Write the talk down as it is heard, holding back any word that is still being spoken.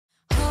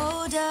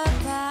hold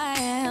up, I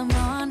am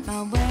on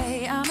my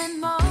way, I'm in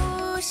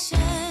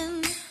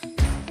motion.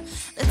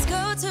 Let's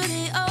go to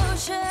the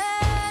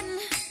ocean,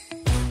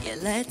 yeah,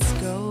 let's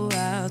go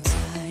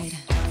outside.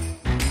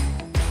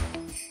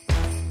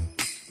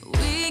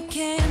 We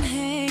can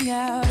hang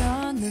out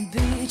on the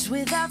beach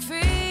without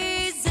freezing,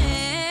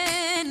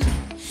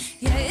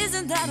 yeah,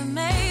 isn't that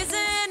amazing?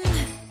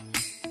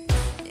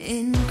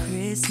 In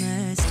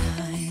Christmas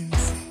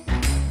times,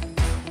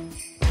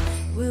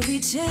 we'll be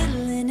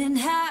chilling and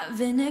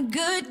having a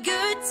good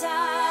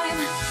time.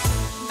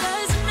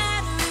 Doesn't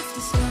matter if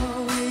the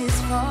snow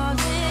is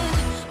falling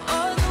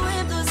or the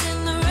wind blows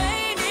and the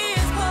rain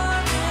is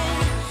pouring.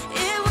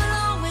 It will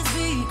always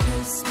be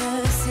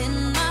Christmas in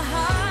my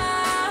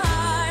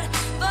heart.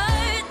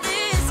 But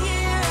this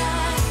year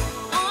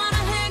I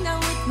wanna hang out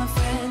with my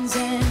friends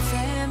and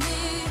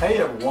family. Hey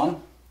everyone,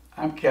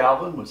 I'm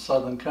Calvin with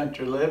Southern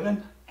Country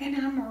Living. And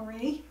I'm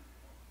Marie.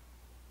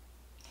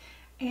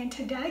 And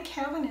today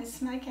Calvin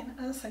is making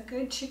us a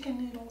good chicken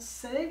noodle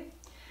soup.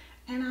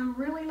 And I'm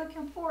really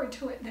looking forward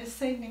to it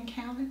this evening,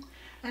 Calvin.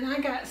 And I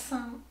got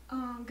some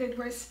good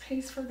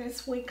recipes for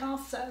this week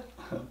also.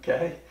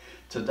 Okay,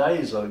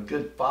 today's a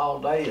good fall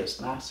day.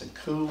 It's nice and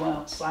cool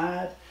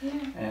outside.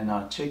 Yeah.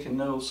 And chicken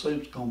noodle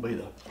soup's gonna be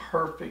the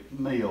perfect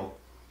meal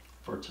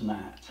for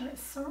tonight. It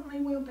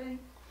certainly will be.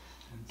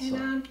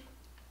 And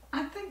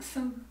I think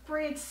some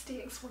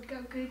breadsticks would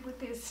go good with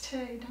this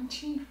too,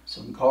 don't you?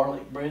 Some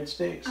garlic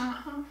breadsticks?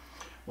 Uh-huh.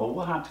 Well,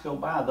 we'll have to go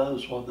buy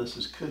those while this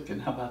is cooking.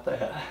 How about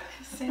that?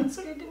 Sounds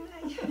good to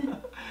me.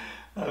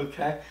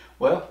 Okay,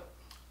 well,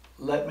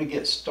 let me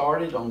get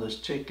started on this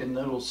chicken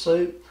noodle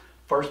soup.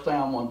 First thing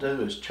I'm gonna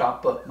do is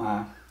chop up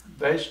my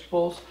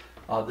vegetables.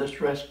 This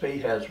recipe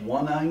has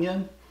 1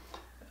 onion,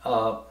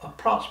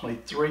 approximately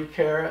 3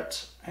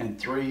 carrots, and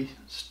 3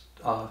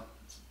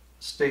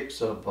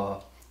 sticks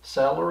of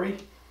celery.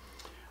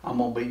 I'm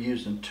going to be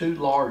using 2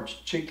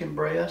 large chicken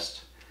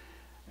breasts,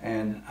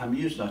 and I'm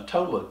using a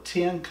total of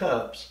 10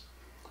 cups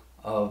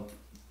of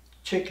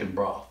chicken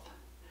broth.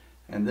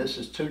 And this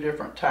is 2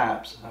 different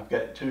types. I've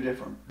got 2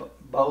 different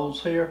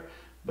bowls here,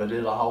 but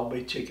it'll all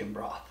be chicken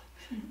broth.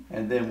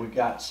 And then we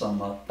got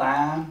some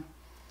thyme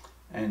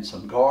and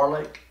some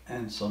garlic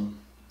and some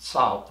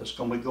salt that's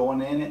going to be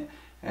going in it.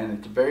 And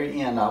at the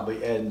very end, I'll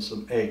be adding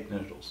some egg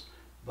noodles.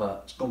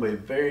 But it's going to be a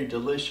very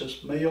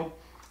delicious meal.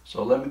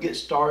 So let me get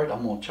started.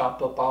 I'm going to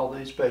chop up all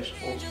these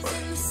vegetables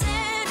first.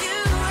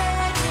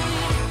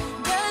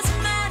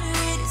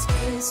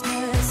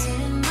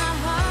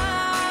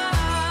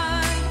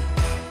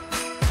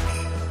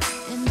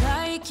 And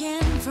I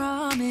can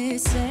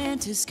promise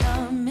Santa's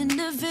coming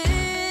to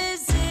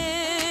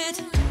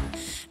visit.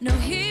 No,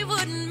 he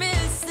wouldn't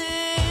miss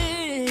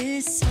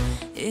this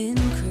in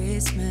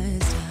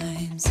Christmas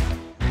times.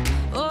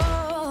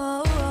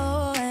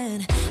 Oh,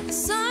 and the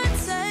sun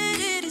said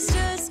it is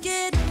just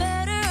getting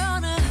better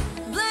on a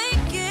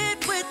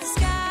blanket with the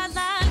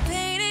skyline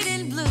painted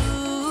in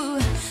blue.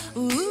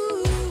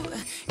 Ooh,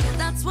 yeah,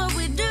 that's what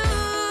we do.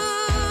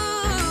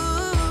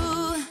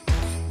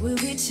 We'll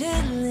be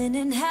chilling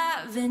and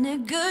having a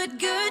good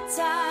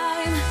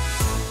time.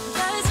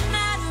 Doesn't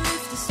matter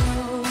if the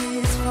snow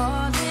is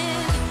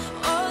falling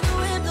or the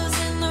wind blows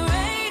and the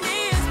rain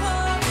is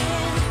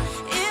pouring.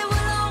 It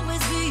will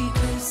always be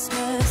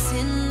Christmas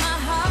in my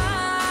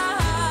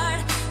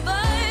heart.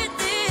 But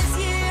this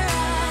year I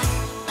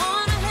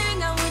wanna hang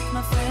out with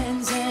my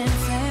friends and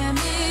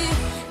family,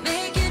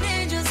 making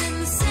angels in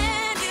the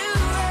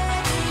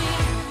sanctuary.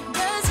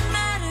 Doesn't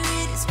matter,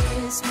 it is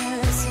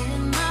Christmas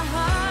in my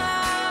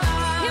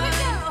heart. Here we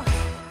go.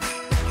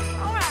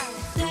 All right,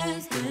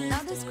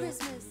 now this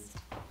Christmas.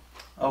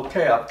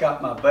 Okay, I've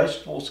got my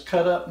vegetables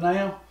cut up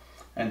now.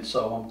 And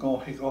so I'm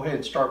going to go ahead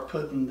and start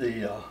putting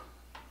the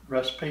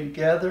recipe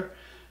together.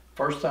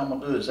 First thing I'm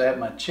going to do is add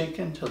my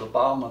chicken to the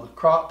bottom of the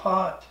crock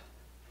pot.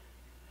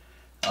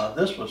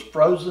 This was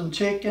frozen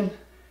chicken,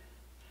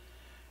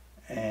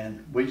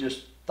 and we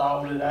just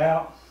thawed it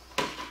out.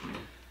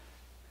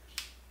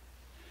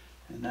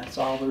 And that's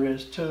all there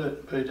is to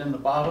it. Put it in the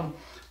bottom.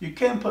 You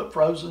can put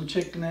frozen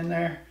chicken in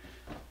there,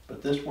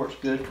 but this works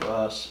good for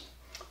us.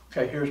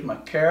 Okay, here's my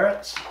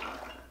carrots,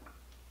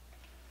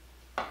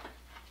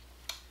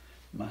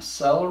 my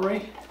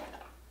celery.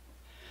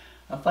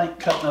 I think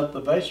cutting up the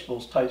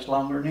vegetables takes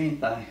longer than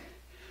anything.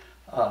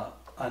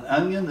 An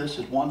onion, this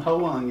is 1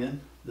 whole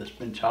onion that's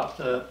been chopped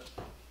up.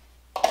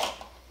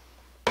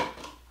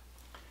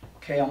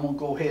 Okay, I'm gonna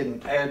go ahead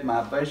and add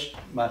my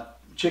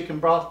chicken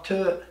broth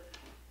to it.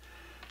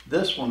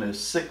 This one is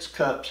 6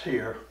 cups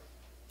here.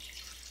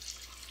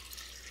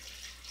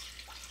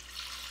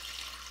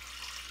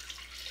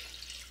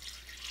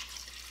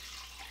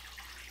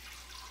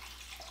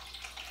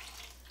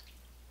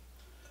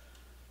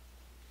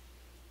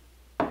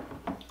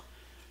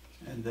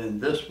 And then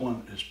this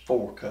one is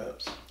 4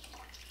 cups.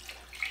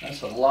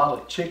 That's a lot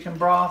of chicken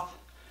broth,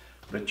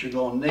 but you're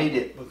going to need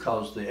it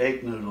because the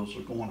egg noodles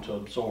are going to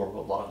absorb a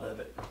lot of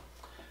it.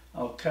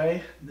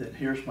 Okay, then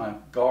here's my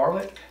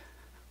garlic,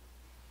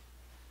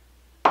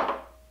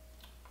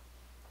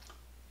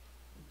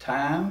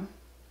 thyme,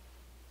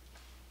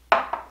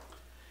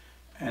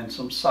 and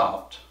some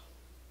salt.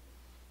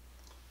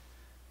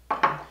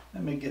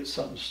 Let me get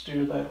something to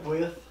stir that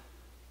with.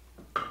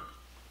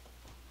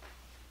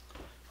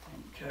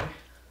 Okay.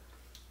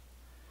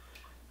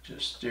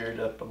 Just stir it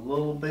up a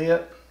little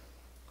bit.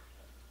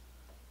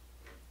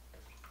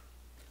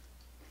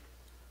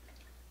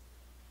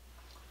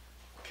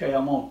 Okay,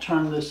 I'm going to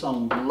turn this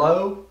on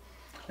low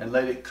and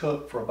let it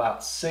cook for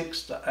about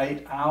 6 to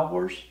 8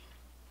 hours.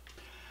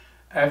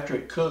 After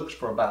it cooks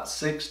for about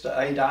 6 to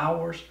 8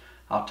 hours,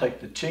 I'll take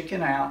the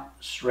chicken out,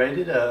 shred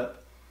it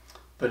up,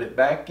 put it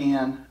back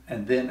in,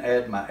 and then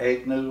add my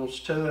egg noodles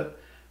to it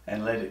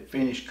and let it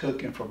finish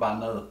cooking for about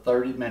another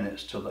 30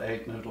 minutes till the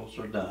egg noodles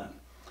are done.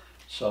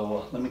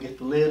 So let me get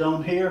the lid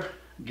on here,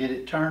 get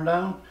it turned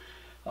on.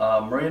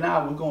 Marie and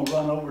I, we're going to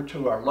run over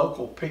to our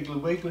local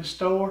Piggly Wiggly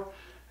store,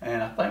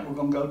 and I think we're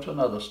going to go to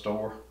another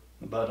store.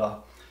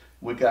 But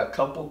we got a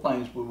couple of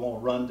things we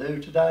want to run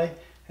do today,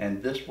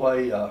 and this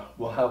way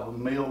we'll have a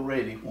meal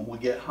ready when we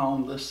get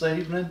home this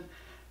evening.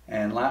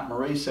 And like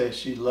Marie says,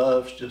 she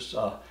loves just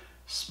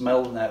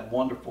smelling that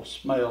wonderful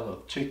smell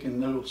of chicken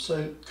noodle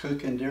soup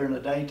cooking during the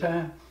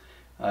daytime.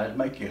 It'll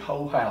make your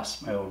whole house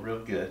smell real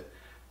good.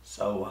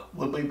 So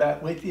we'll be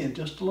back with you in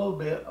just a little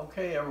bit.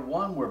 Okay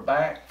everyone, we're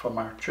back from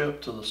our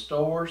trip to the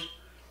stores,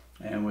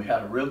 and we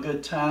had a real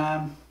good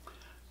time.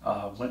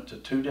 Went to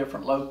 2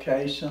 different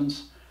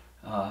locations.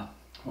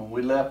 When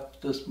we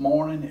left this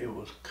morning, it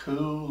was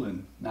cool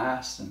and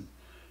nice and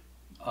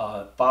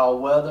fall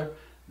weather.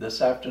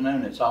 This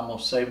afternoon, it's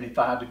almost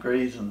 75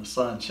 degrees and the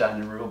sun's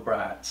shining real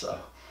bright. So,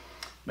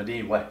 but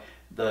anyway,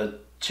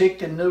 the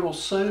chicken noodle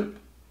soup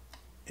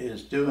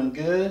is doing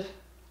good.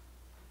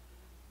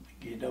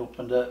 Get it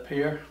opened up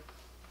here.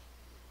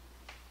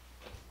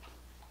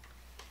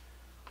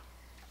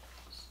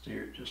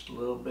 Stir it just a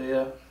little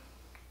bit.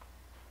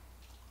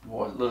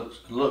 Boy,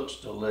 it looks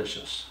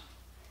delicious.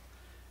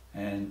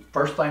 And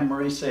first thing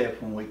Marie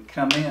said when we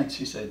come in,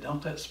 she said,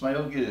 "Don't that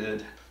smell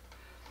good?"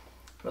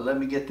 But let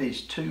me get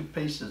these 2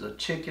 pieces of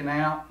chicken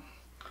out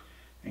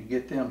and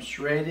get them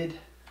shredded.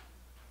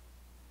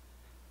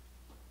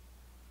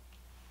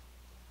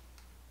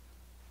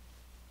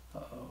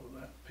 Uh-oh,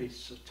 that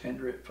piece of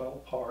tender, it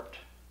fell apart.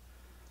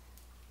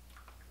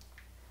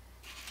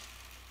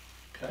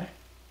 Okay.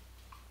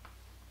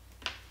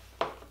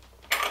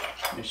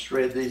 Let me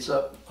shred these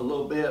up a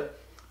little bit.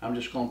 I'm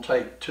just going to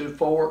take 2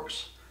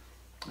 forks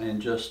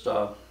and just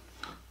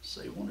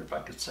see, wonder if I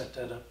could set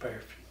that up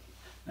there.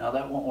 Now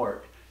that won't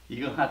work.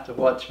 You're going to have to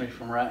watch me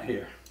from right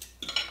here.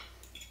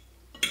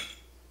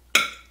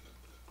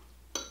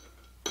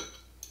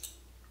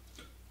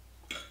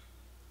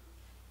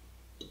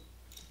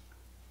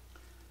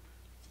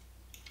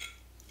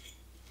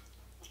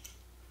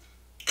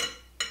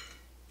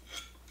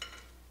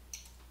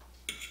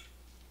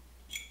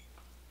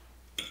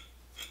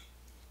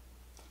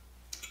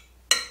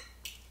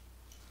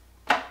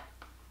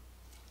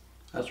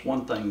 That's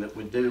one thing that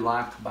we do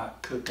like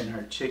about cooking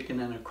our chicken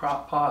in a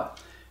crock pot.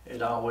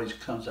 It always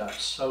comes out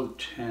so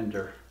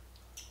tender.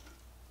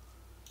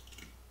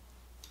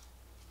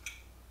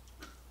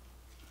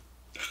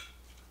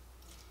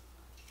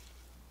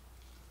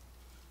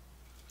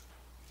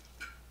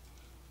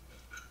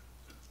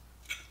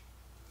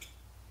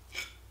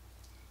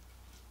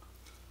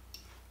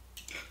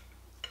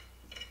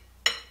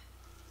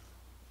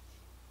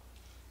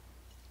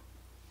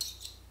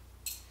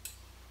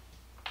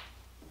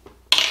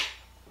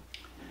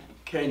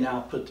 Okay, now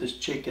I'll put this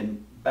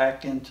chicken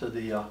back into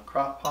the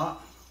crock pot.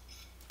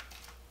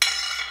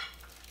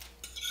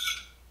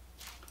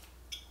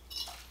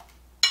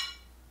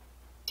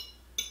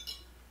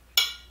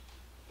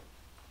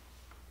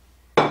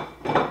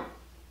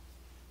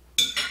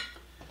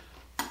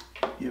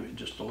 Give it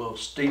just a little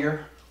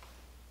stir.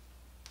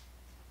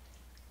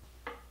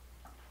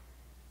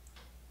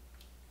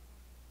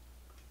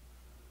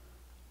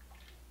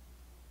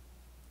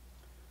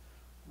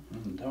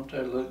 Don't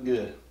that look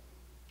good?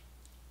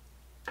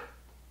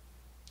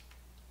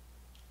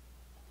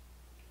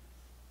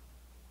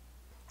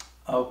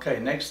 Okay,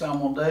 next thing I'm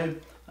gonna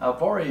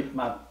do,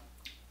 my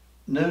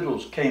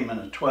noodles came in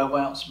a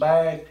 12-ounce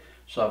bag,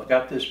 so I've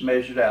got this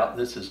measured out.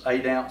 This is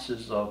 8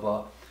 ounces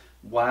of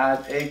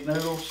wide egg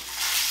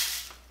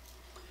noodles.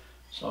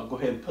 So I'll go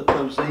ahead and put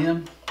those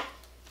in.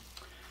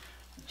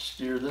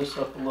 Stir this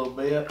up a little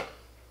bit.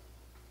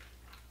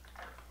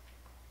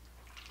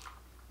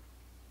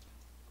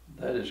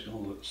 That is gonna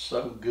look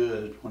so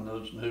good when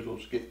those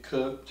noodles get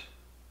cooked.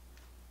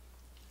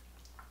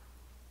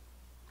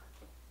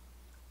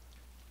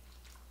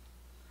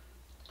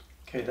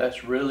 Okay,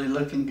 that's really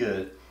looking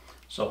good.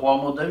 So what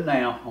I'm gonna do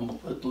now, I'm gonna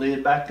put the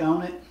lid back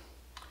on it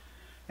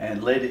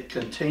and let it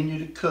continue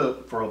to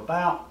cook for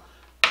about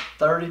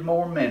 30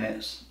 more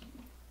minutes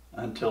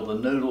until the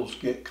noodles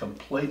get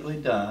completely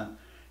done.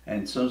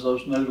 And as soon as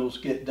those noodles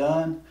get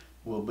done,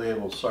 we'll be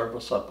able to serve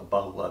us up a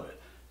bowl of it.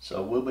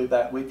 So we'll be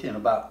back with you in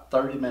about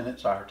 30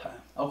 minutes our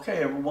time. Okay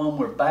everyone,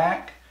 we're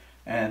back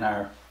and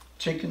our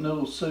chicken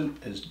noodle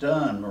soup is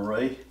done,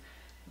 Marie.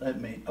 Let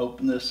me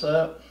open this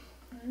up.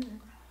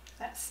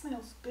 That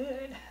smells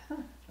good.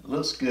 It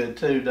looks good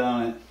too,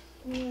 don't it?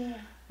 Yeah.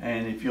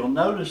 And if you'll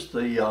notice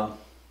the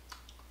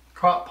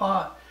crock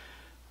pot,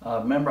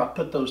 remember I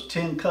put those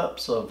 10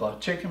 cups of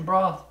chicken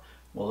broth?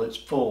 Well, it's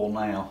full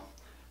now.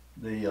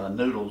 The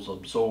noodles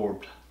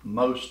absorbed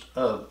most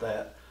of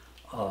that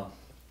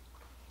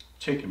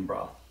chicken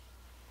broth.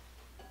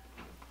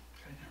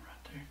 Okay,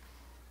 right there.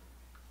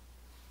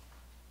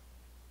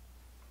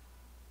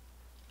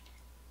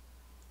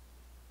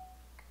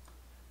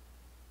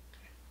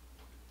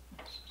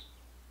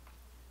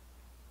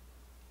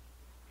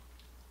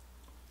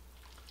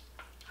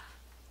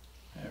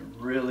 It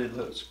really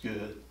looks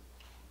good.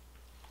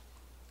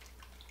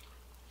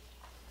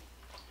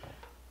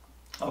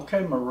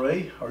 Okay,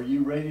 Marie, are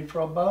you ready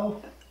for a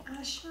bowl?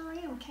 I sure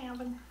am,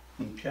 Calvin.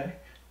 Okay,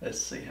 let's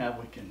see how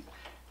we can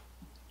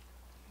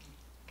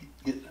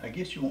get, I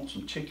guess you want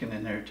some chicken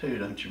in there too,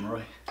 don't you,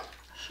 Marie?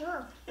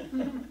 Sure. Okay,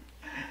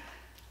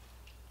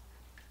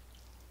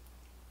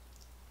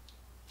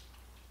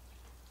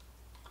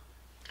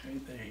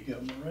 there you go,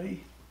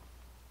 Marie.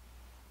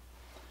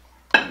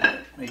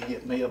 Let me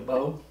get me a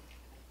bowl.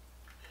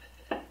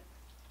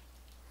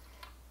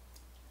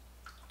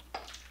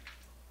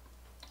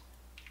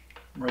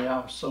 Marie, I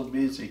was so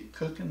busy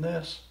cooking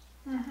this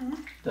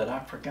that I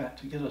forgot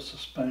to get us a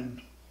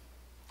spoon.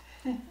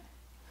 Well,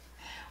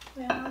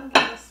 I'll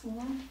get us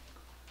one.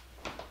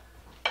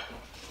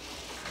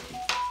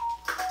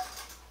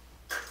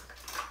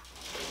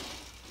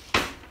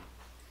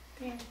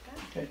 There you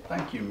go. Okay,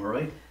 thank you,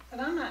 Marie.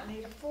 But I might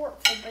need a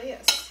fork for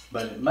this.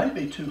 But it may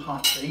be too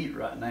hot to eat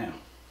right now.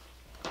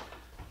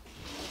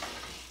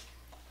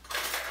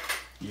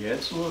 Yeah,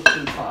 it's a little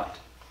too hot.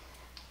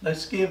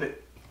 Let's give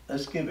it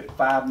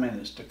 5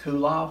 minutes to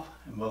cool off,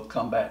 and we'll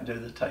come back and do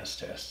the taste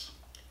test.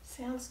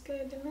 Sounds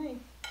good to me.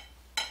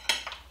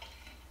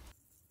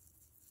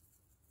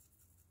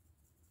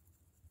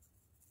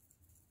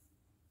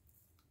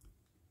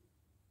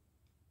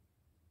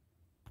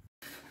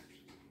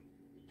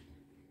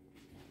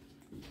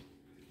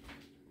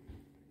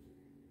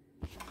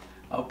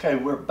 Okay,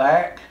 we're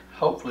back.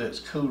 Hopefully it's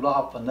cooled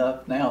off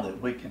enough now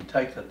that we can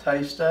take a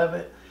taste of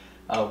it.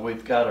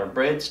 We've got our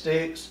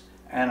breadsticks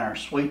and our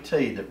sweet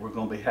tea that we're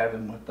going to be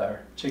having with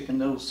our chicken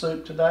noodle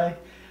soup today.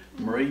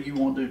 Marie, you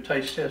want to do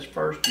taste test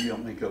first, or you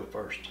want me to go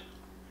first?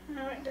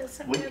 No, it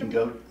doesn't We matter. can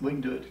go. We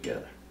can do it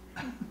together.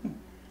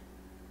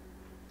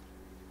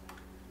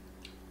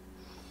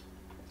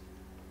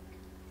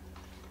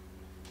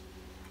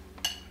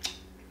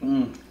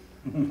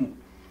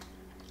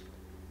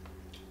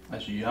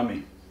 That's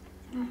yummy.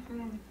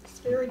 It's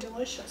very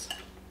delicious.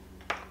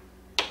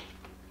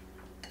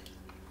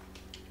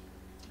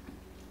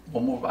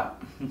 One more bite.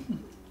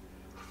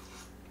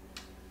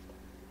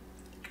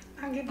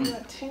 I'll give you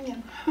a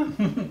 10.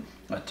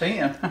 A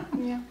 10.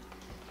 Yeah.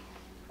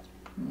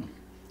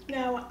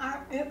 No,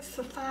 it's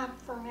a 5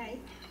 for me.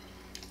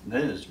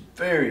 That is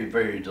very,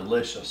 very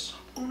delicious.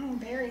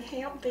 Very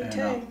healthy And,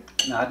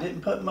 too. now I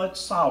didn't put much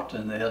salt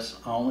in this.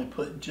 I only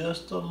put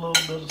just a little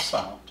bit of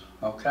salt.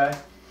 Okay.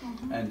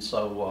 And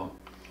so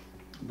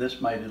this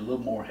made it a little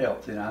more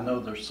healthy. And I know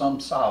there's some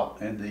salt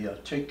in the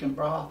chicken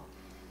broth,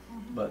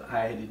 but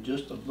I added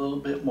just a little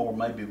bit more,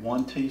 maybe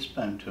 1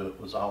 teaspoon to it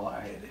was all I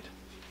added.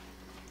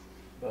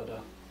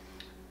 But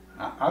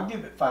I'll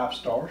give it 5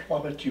 stars.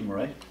 What about you,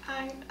 Marie?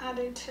 I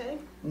do too.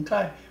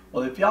 Okay.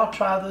 Well, if y'all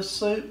try this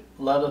soup,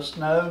 let us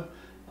know.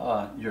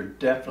 You're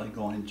definitely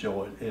going to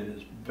enjoy it. It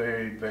is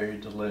very, very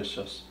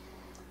delicious.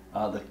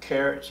 The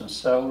carrots and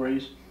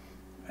celeries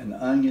and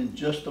the onion,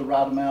 just the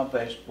right amount of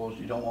vegetables.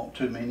 You don't want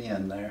too many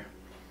in there.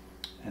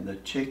 And the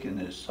chicken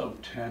is so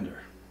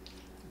tender.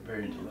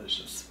 Very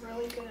delicious. It's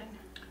really good.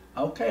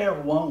 Okay,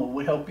 everyone. Well,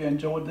 we hope you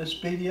enjoyed this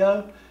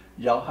video.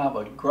 Y'all have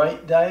a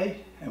great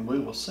day, and we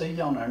will see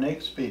you on our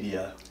next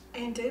video.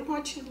 And do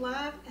what you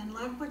love and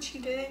love what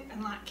you do.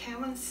 And like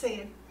Calvin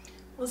said,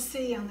 we'll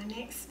see you on the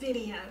next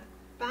video.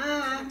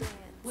 Bye.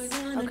 We're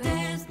gonna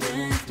dance,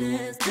 dance,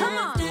 dance, come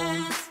on,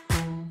 dance.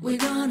 We're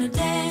gonna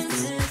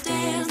dance,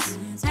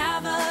 dance,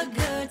 have a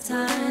good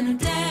time.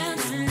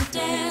 Dance,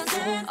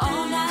 dance,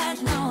 all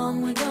night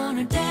long. We're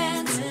gonna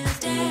dance,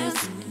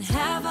 dance, and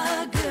have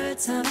a good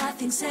time. I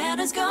think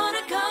Santa's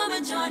gonna come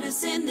and join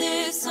us in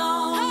this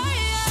song. Oh,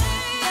 yeah.